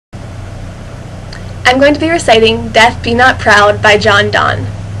I'm going to be reciting Death Be Not Proud by John Donne.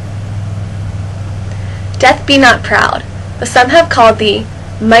 Death be not proud, though some have called thee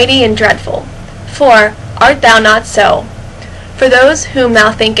mighty and dreadful, for art thou not so? For those whom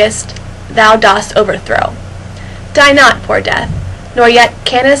thou thinkest thou dost overthrow. Die not, poor Death, nor yet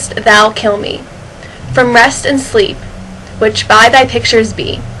canst thou kill me, from rest and sleep, which by thy pictures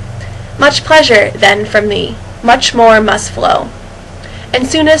be. Much pleasure then from thee, much more must flow, and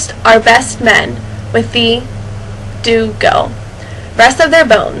soonest our best men with thee do go, rest of their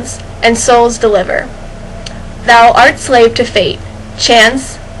bones, and souls deliver. Thou art slave to fate,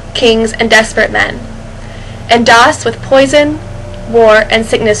 chance, kings, and desperate men, and dost with poison, war, and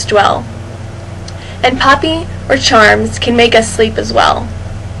sickness dwell, and poppy or charms can make us sleep as well.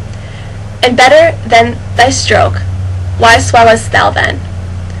 And better than thy stroke, why swellest thou then?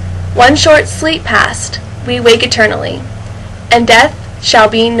 One short sleep past, we wake eternally, and death shall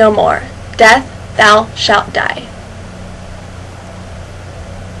be no more, death thou shalt die.